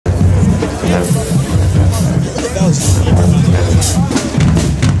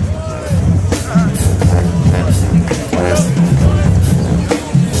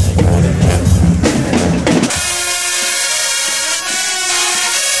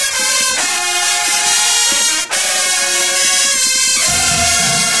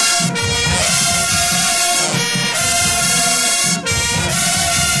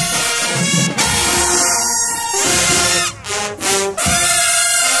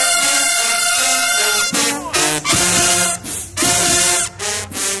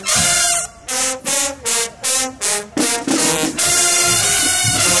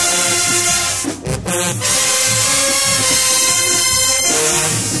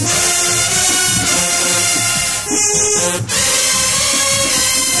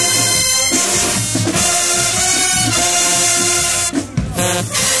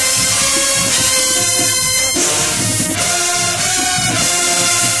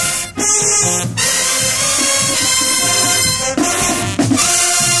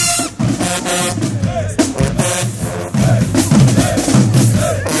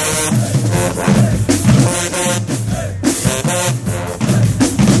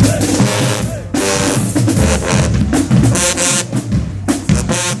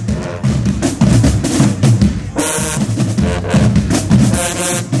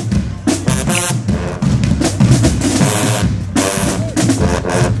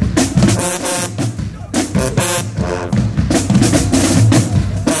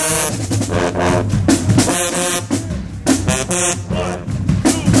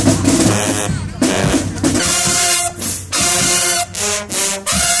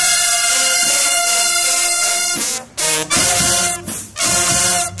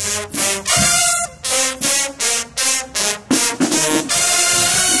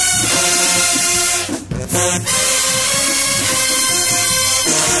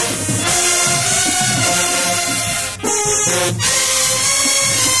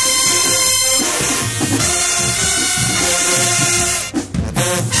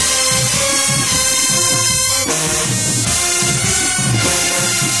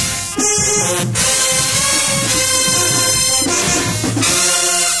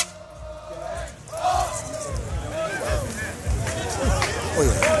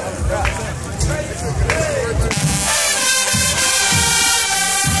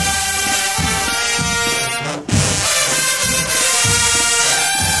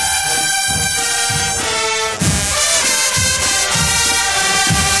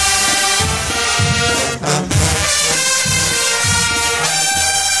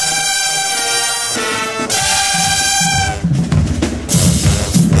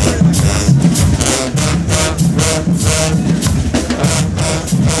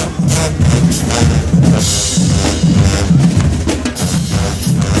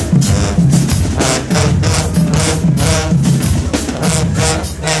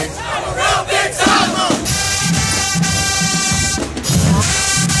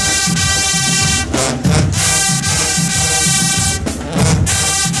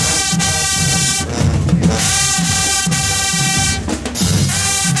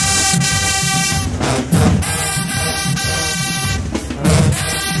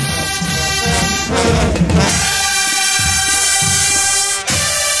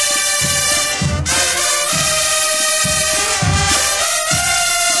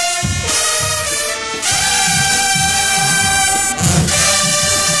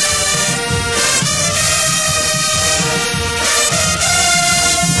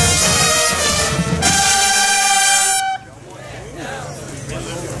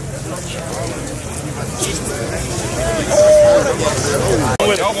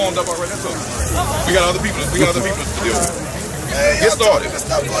got other people to deal with. Get started.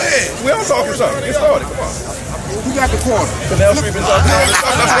 Go ahead. We all talking something. Get started. Come on. Who got the corner? Canal Street been talking.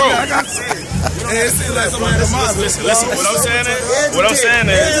 Let's roll. Listen. What I'm saying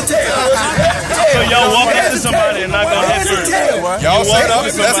is, so y'all walk up to somebody and not gonna head first. Y'all set up.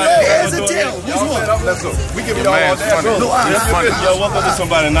 Let's go. Let's go. We give y'all all that. Y'all walk up to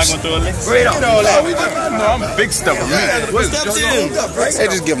somebody and not gonna throw a lick. Straight up. No, I'm a big stepper. What's that deal? Hey,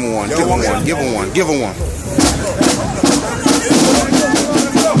 just give him one. Give him one. Give him one. Give him one.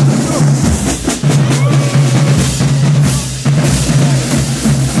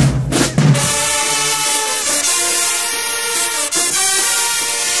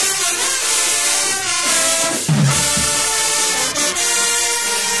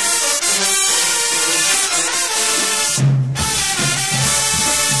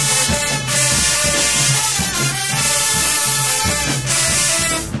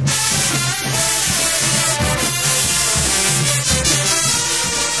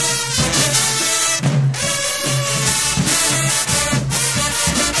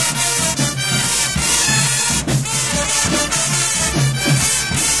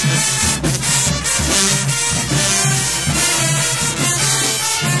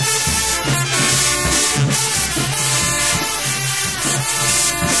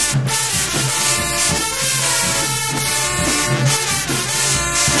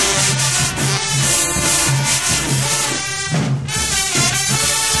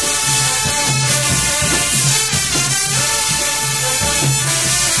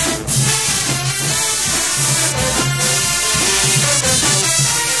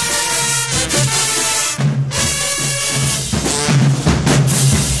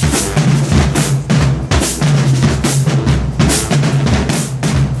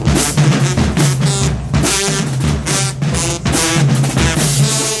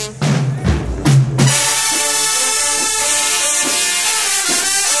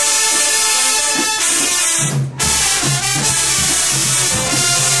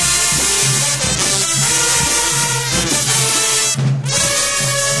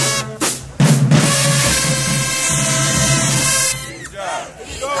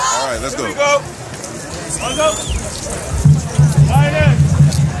 Let's go. Let's go. Right in.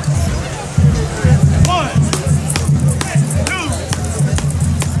 1,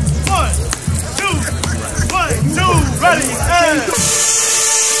 2, 1, 2, ready, and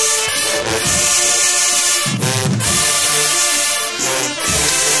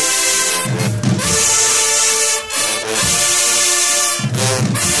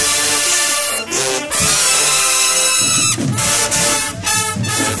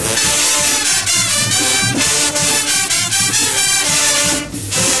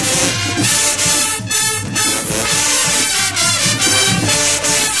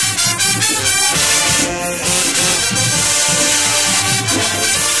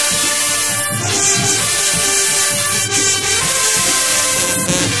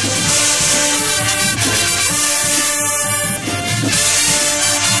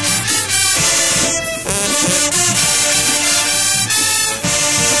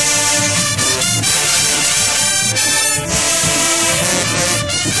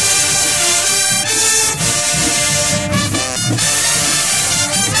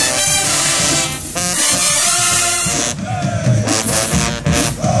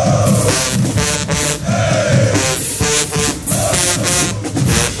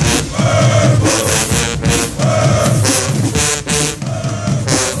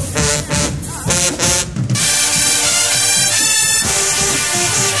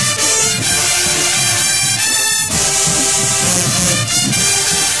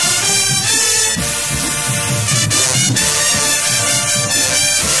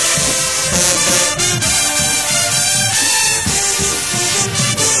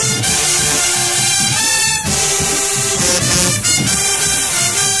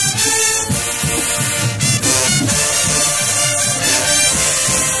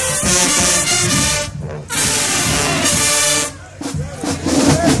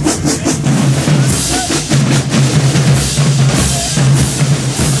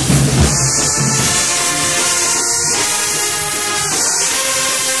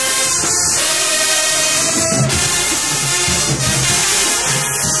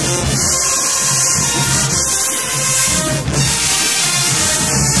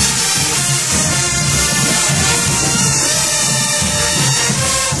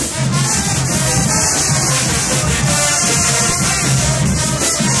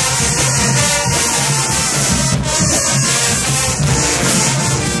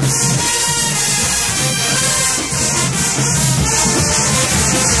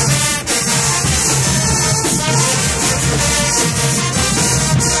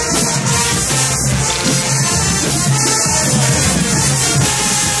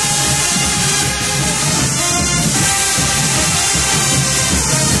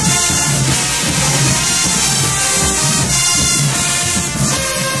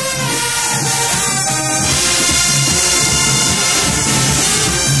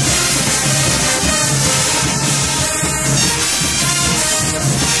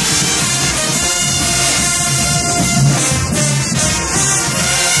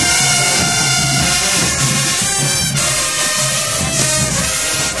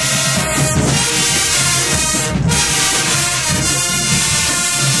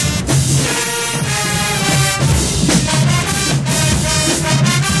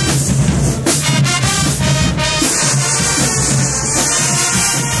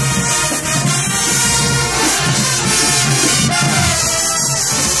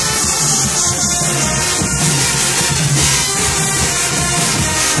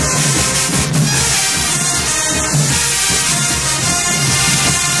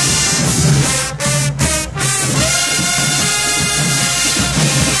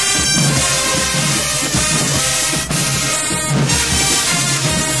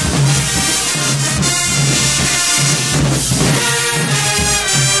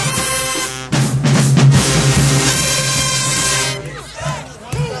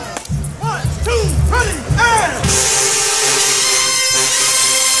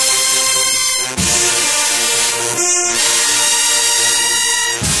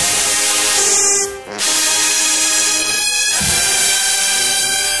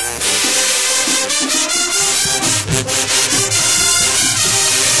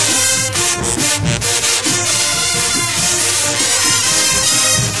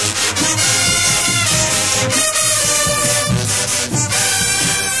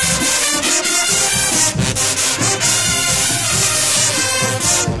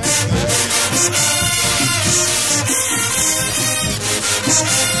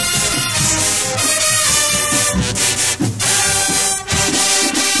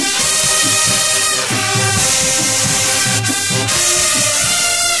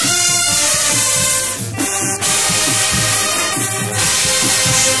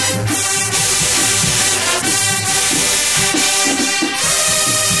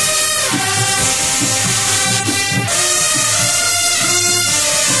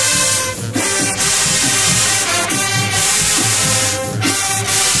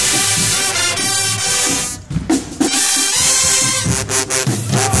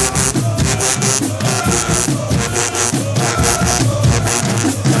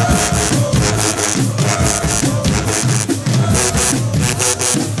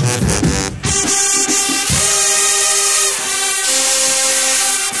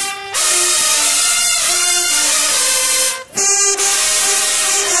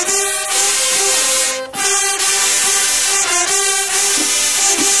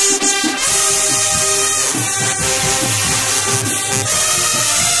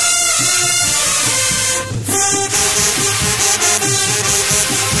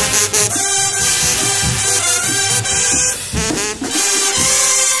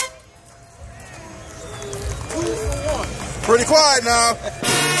quiet now.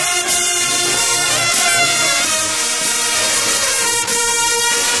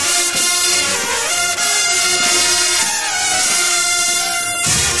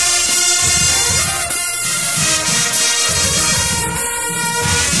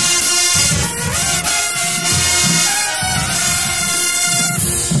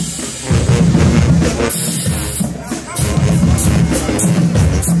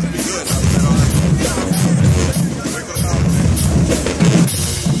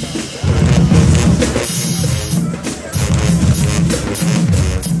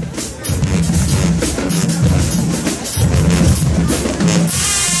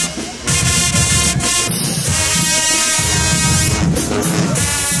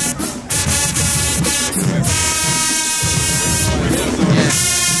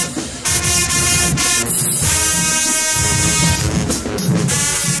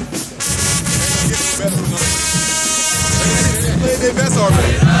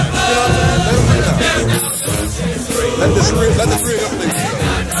 Let the free up there.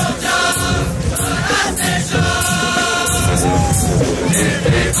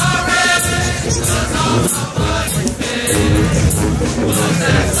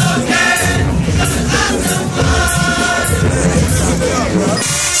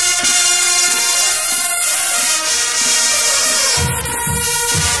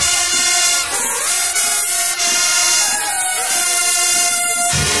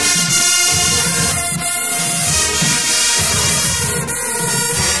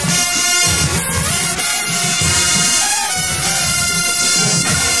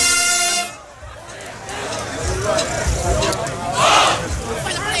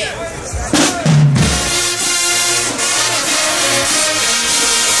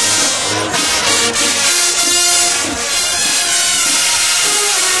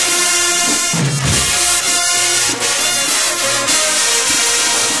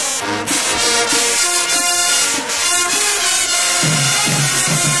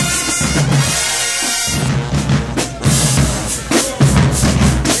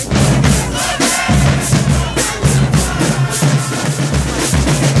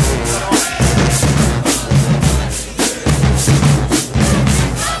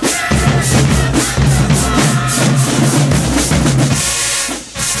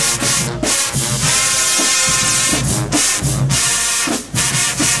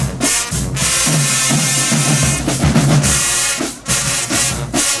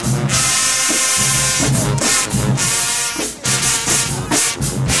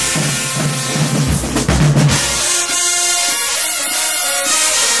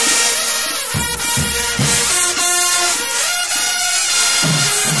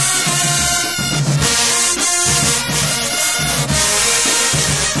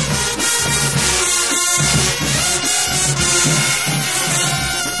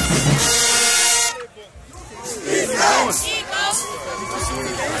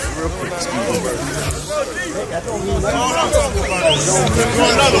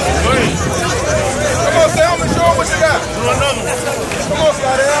 Come on, Salmen, show them what you got. Do another one. Come on,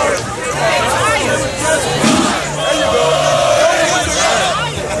 Scotty. There you go.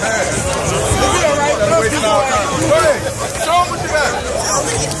 Go ahead. Show them what you got.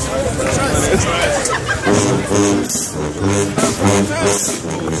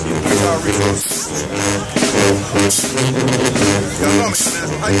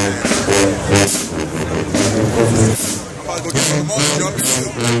 I'm about to go get some more jumping too.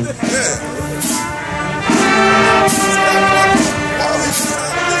 Yeah.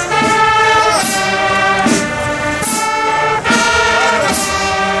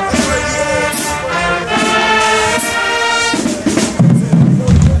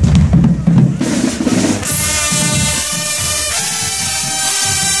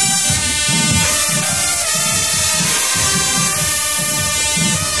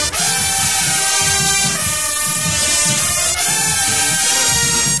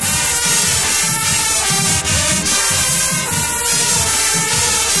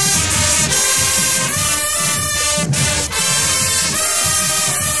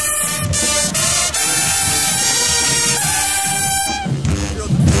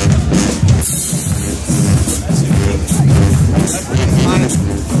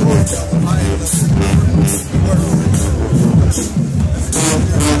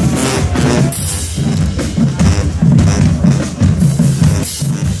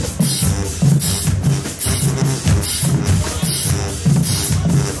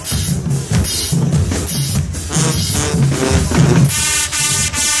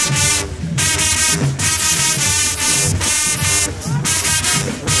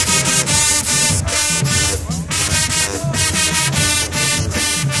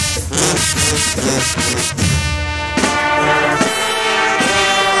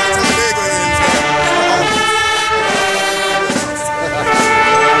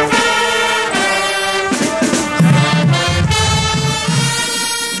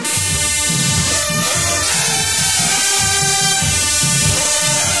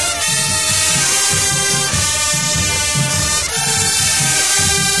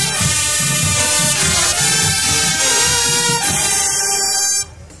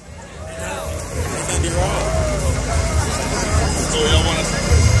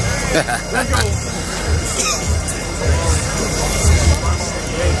 Let's go.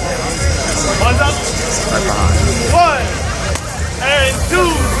 One's up. Right behind. 1 and 2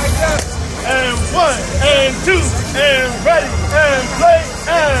 and 1 and 2 and ready and play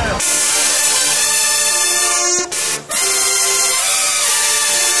and.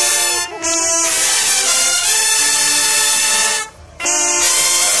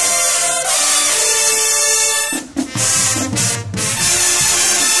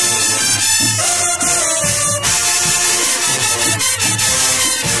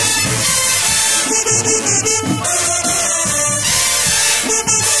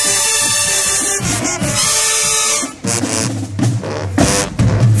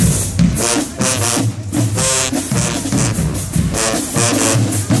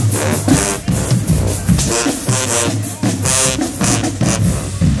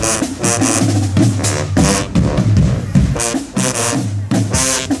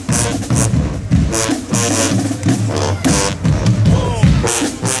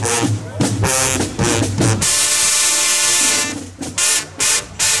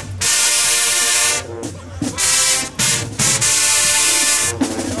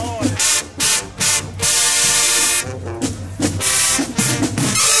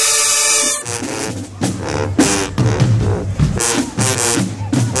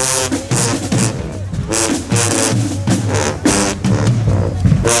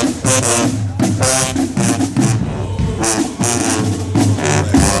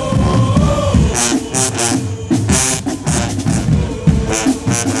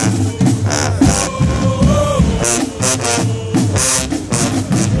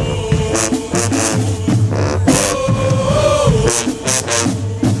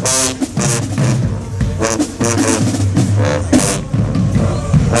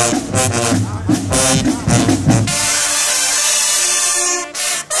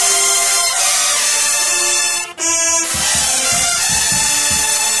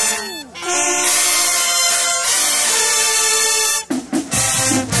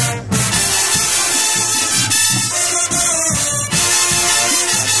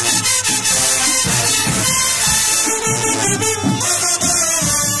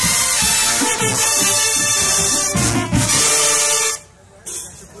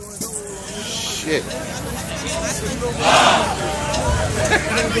 Shit.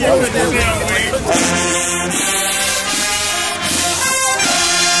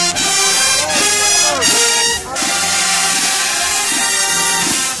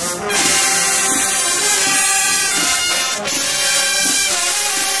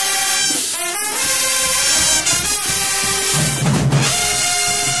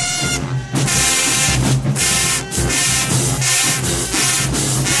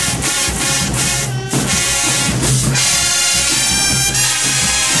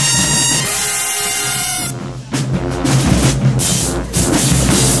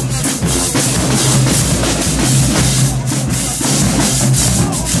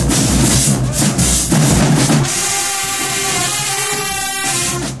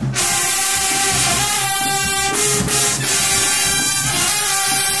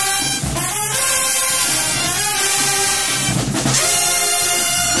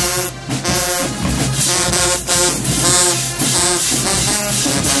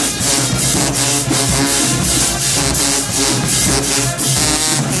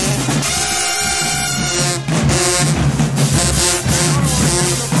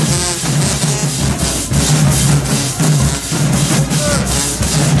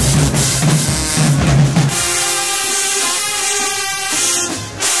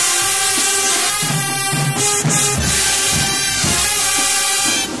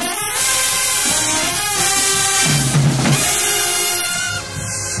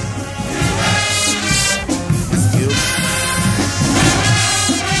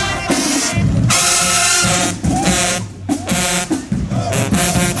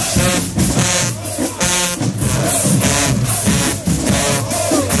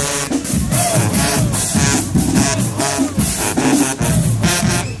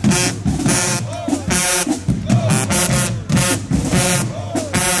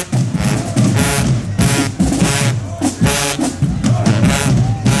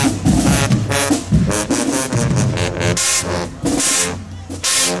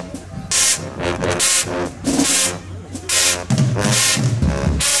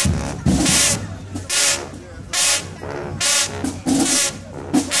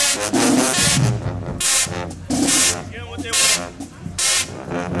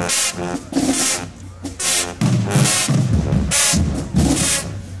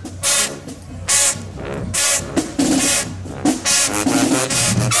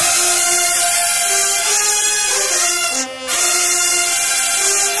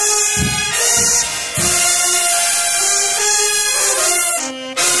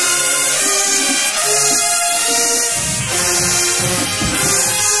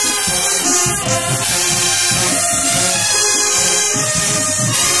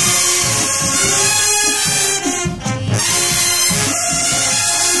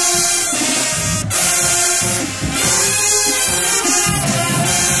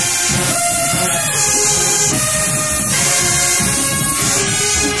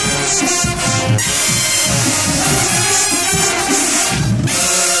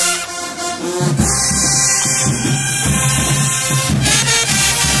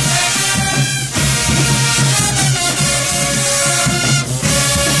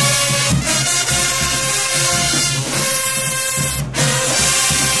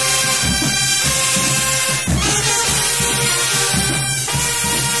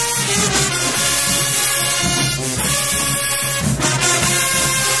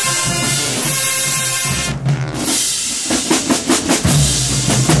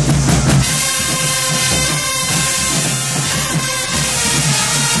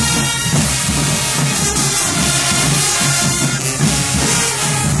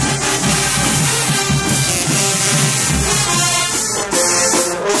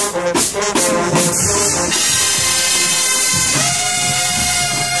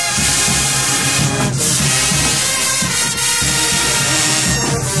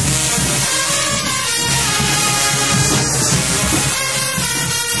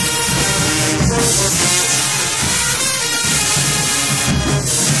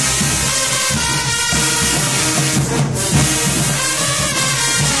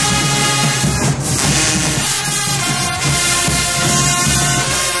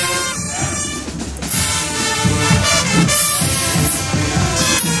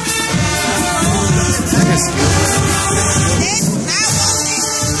 You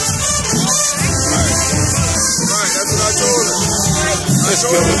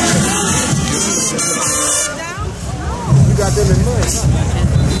got them in mind.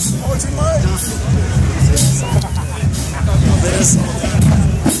 Oh, it's in mind.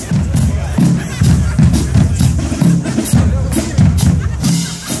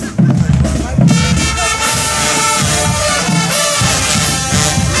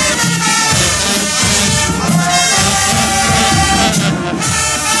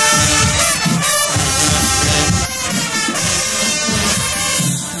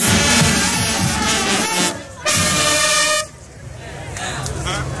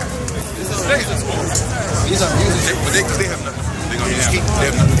 These are music, but they have nothing. They're gonna just keep. They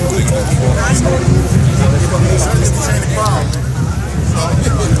have nothing.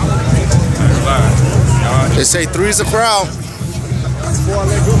 They say three's a crowd.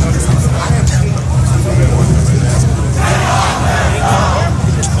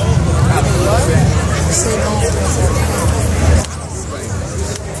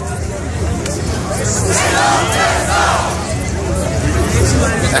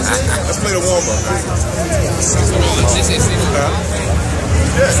 Let's play the warm up.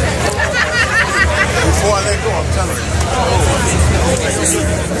 Before I let go, I'm telling you.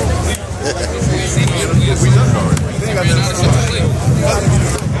 We done already. They ain't got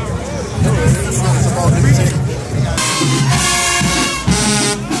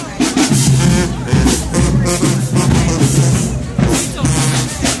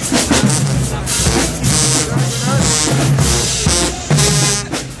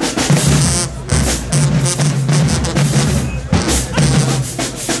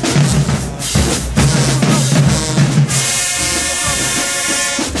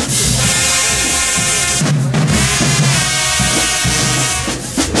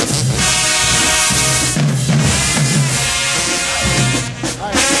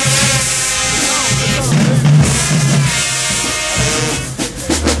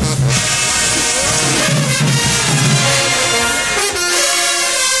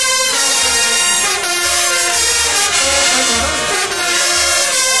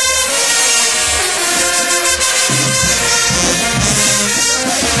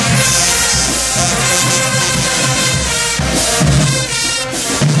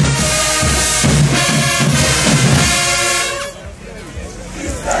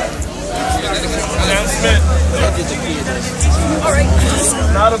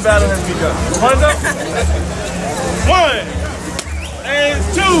Now the battle has begun. One up. 1 and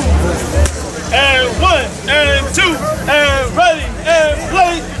 2 and 1 and 2 and ready and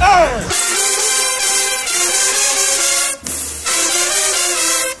play on.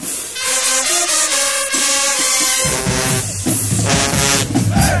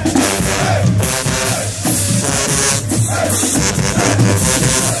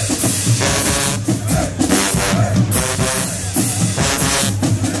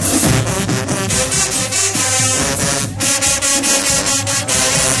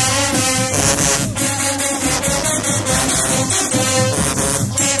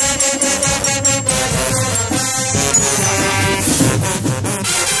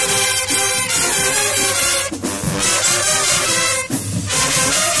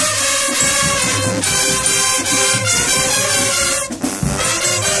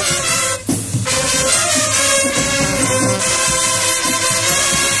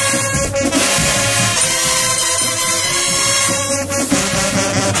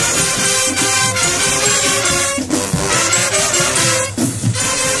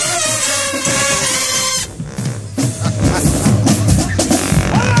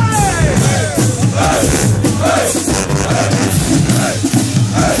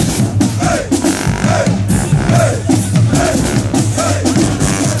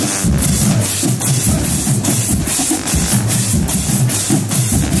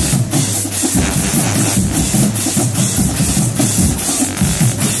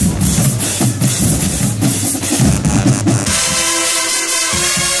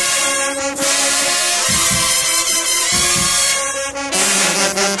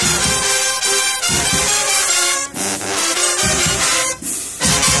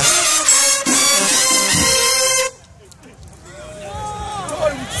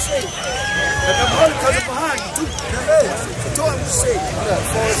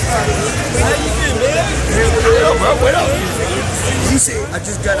 He said, I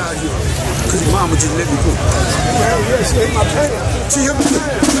just got out here because your mama just let me go. Hell yeah, she ate my pants. She hit my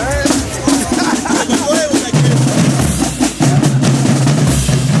pants, man. Go ahead with that kid.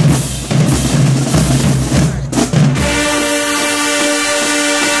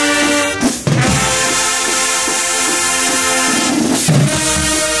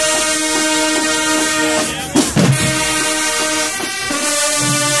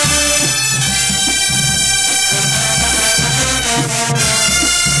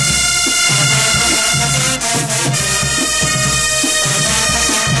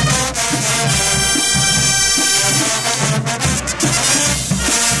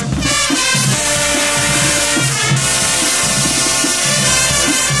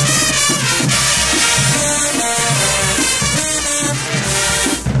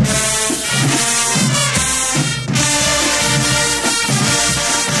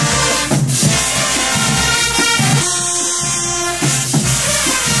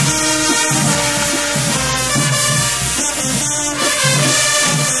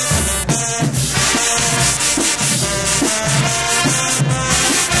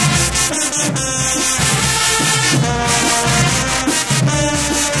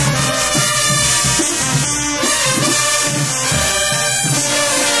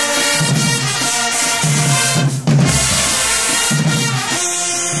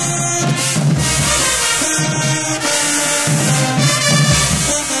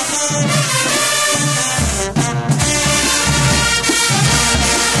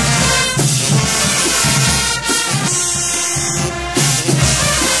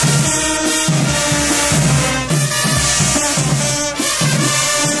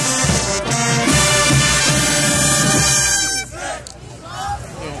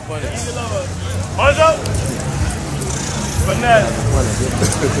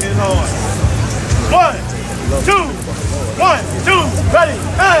 Get on. 1, 2, 1, 2, ready,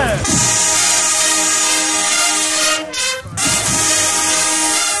 and.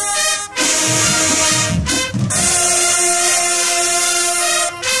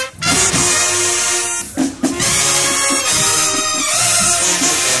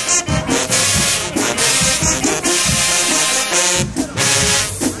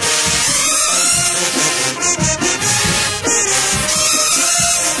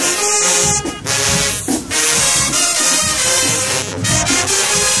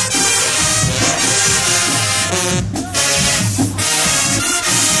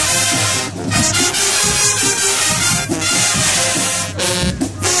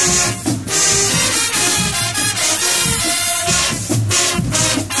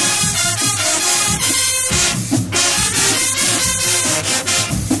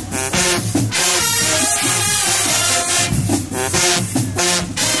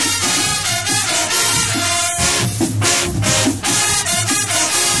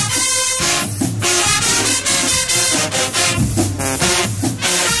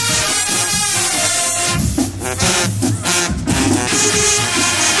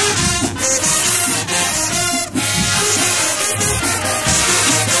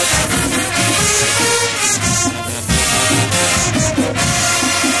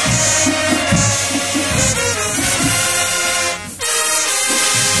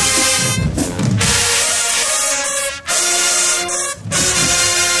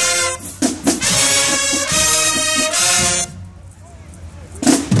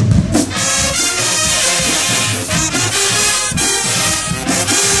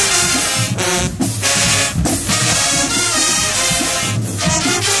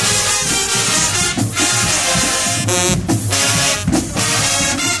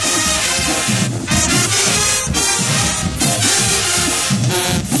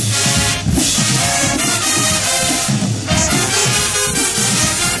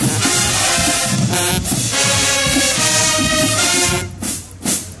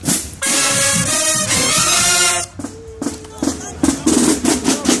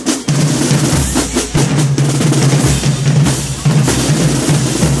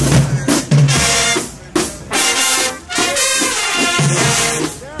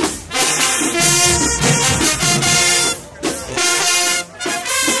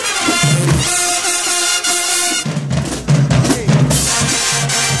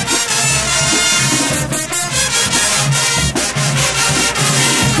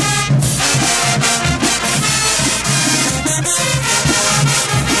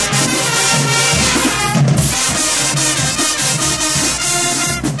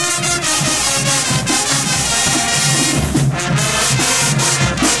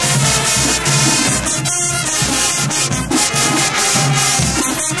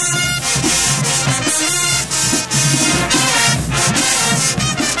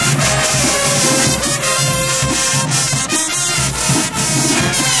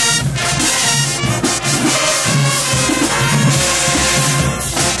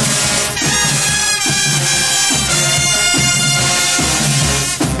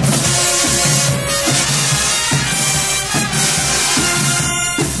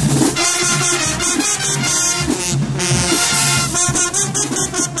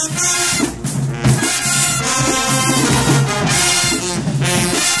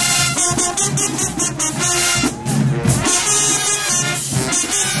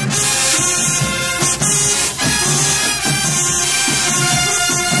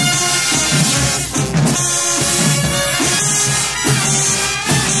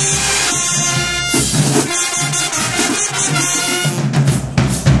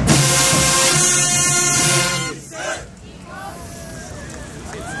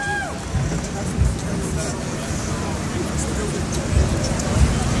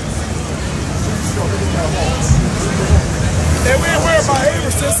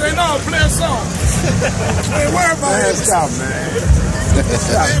 Say no, play a song. We ain't worried about it. Stop, man. We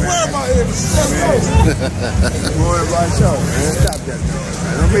ain't worried about it. Let's go. Worry about y'all, man. Stop that,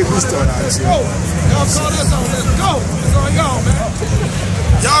 man. Don't make me start out Let's shit. go. Y'all call us out. Let's go. It's on y'all, man.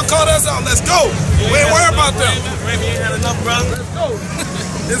 Y'all call us out. Let's go. We ain't worried about them. Maybe you ain't had enough, brother. Let's go.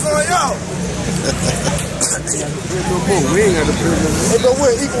 It's on y'all. We ain't got to play no more. Let's go.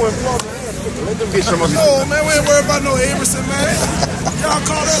 We're equal in Florida. Let them get some of No, man, we ain't worried about no Amerson, man. Y'all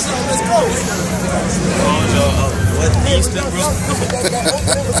call us out. Let's go. What, Easton, bro?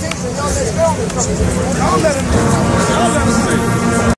 Y'all let him know.